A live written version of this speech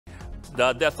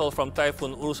The death toll from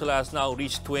Typhoon Ursula has now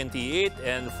reached 28,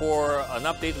 and for an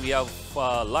update, we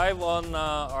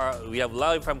have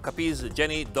live from Capiz,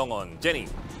 Jenny Dongon. Jenny.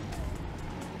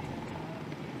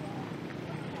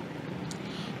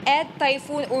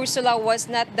 Typhoon Ursula was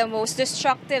not the most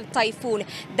destructive typhoon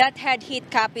that had hit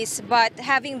Capiz, but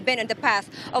having been on the path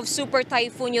of Super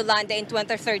Typhoon Yolanda in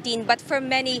 2013. But for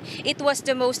many, it was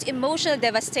the most emotional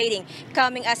devastating,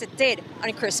 coming as it did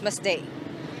on Christmas Day.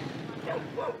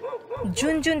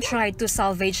 Junjun tried to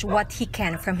salvage what he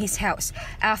can from his house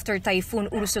after Typhoon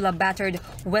Ursula battered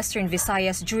Western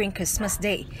Visayas during Christmas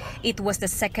Day. It was the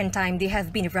second time they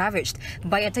have been ravaged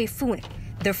by a typhoon.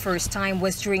 The first time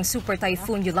was during Super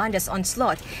Typhoon Yolanda's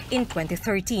onslaught in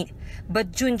 2013.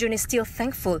 But Junjun is still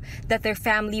thankful that their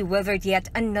family weathered yet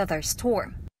another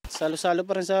storm. Salo-salo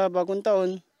pa rin sa bagong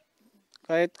taon.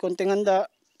 Kahit konting handa,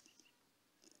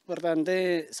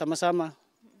 importante sama-sama.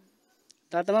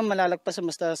 Lahat naman malalagpas,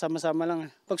 basta sama-sama lang.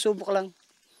 Pagsubok lang.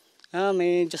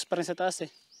 May Diyos pa rin sa taas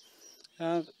eh.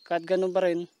 Kahit ganun pa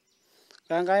rin.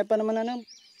 Kaya pa naman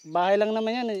bahay lang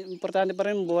naman yan eh. Importante pa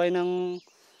rin buhay ng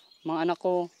mga anak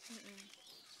ko,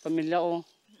 pamilya ko.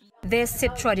 This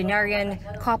septuagenarian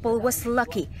couple was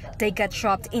lucky. They got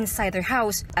trapped inside their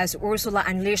house as Ursula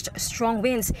unleashed strong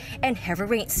winds and heavy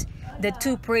rains. The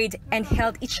two prayed and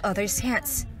held each other's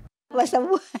hands. Basta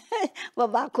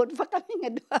babakod pa kami nga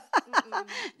doon.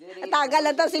 Tagal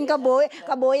na tasing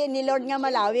kaboy ni Lord nga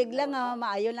malawig lang,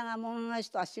 maayo lang among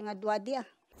sitwasyon nga duwa diya.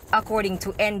 According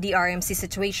to NDRMC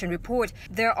situation report,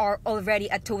 there are already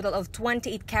a total of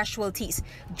 28 casualties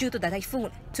due to the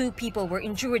typhoon. 2 people were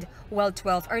injured, while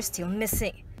 12 are still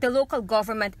missing. The local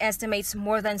government estimates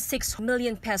more than 6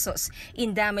 million pesos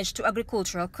in damage to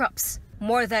agricultural crops.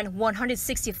 More than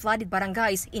 160 flooded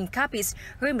barangays in Capiz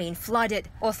remain flooded.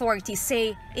 Authorities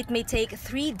say it may take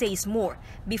 3 days more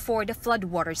before the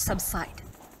floodwaters subside.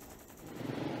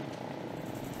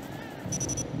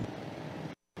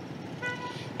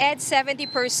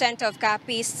 70% of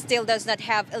Capiz still does not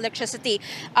have electricity.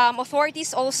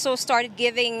 Authorities also started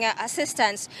giving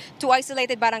assistance to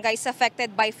isolated barangays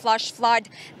affected by flash flood.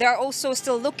 They are also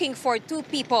still looking for 2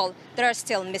 people that are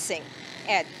still missing.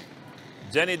 Ed.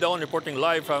 Jenny Dongon reporting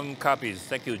live from Capiz.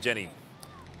 Thank you, Jenny.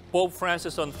 Pope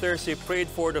Francis on Thursday prayed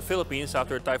for the Philippines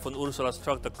after Typhoon Ursula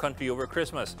struck the country over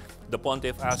Christmas. The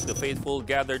pontiff asked the faithful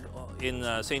gathered in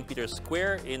St. Peter's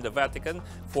Square in the Vatican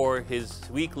for his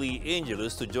weekly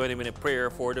Angelus to join him in a prayer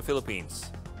for the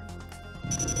Philippines.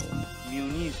 Mi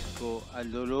unisco al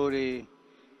dolore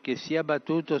che si è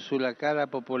abbattuto sulla cara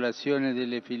popolazione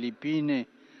delle Filippine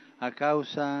a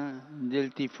causa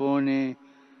del tifone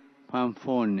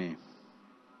Fanfone.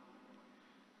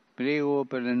 Prego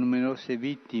per le numerose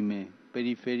vittime, per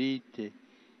I feriti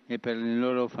e per le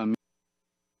loro famiglie.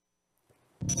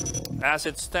 As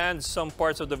it stands, some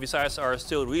parts of the Visayas are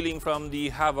still reeling from the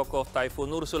havoc of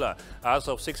Typhoon Ursula. As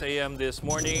of 6 a.m. this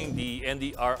morning, the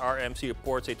NDRRMC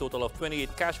reports a total of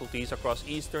 28 casualties across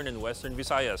eastern and western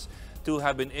Visayas. 2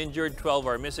 have been injured, 12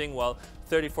 are missing, while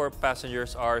 34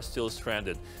 passengers are still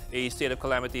stranded. A state of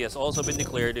calamity has also been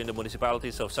declared in the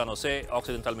municipalities of San Jose,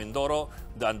 Occidental Mindoro,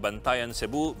 Daanbantayan,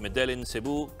 Cebu, Medellin,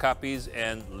 Cebu, Capiz,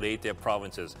 and Leyte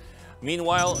provinces.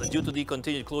 Meanwhile, due to the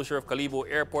continued closure of Calibo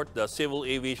Airport, the Civil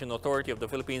Aviation Authority of the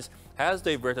Philippines has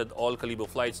diverted all Calibo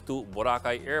flights to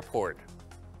Boracay Airport.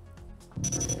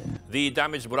 The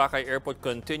damaged Boracay Airport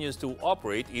continues to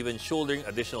operate, even shouldering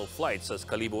additional flights as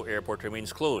Calibo Airport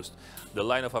remains closed. The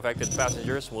line of affected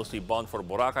passengers, mostly bound for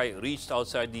Boracay, reached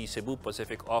outside the Cebu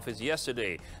Pacific office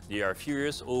yesterday. They are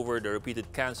furious over the repeated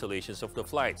cancellations of the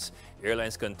flights.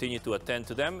 Airlines continue to attend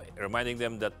to them, reminding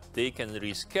them that they can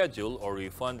reschedule or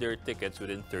refund their tickets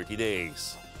within 30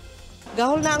 days.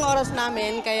 Gahol na ang oras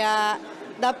namin, kaya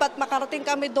dapat makarating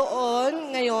kami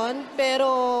doon ngayon,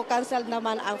 pero canceled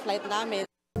naman ang flight namin.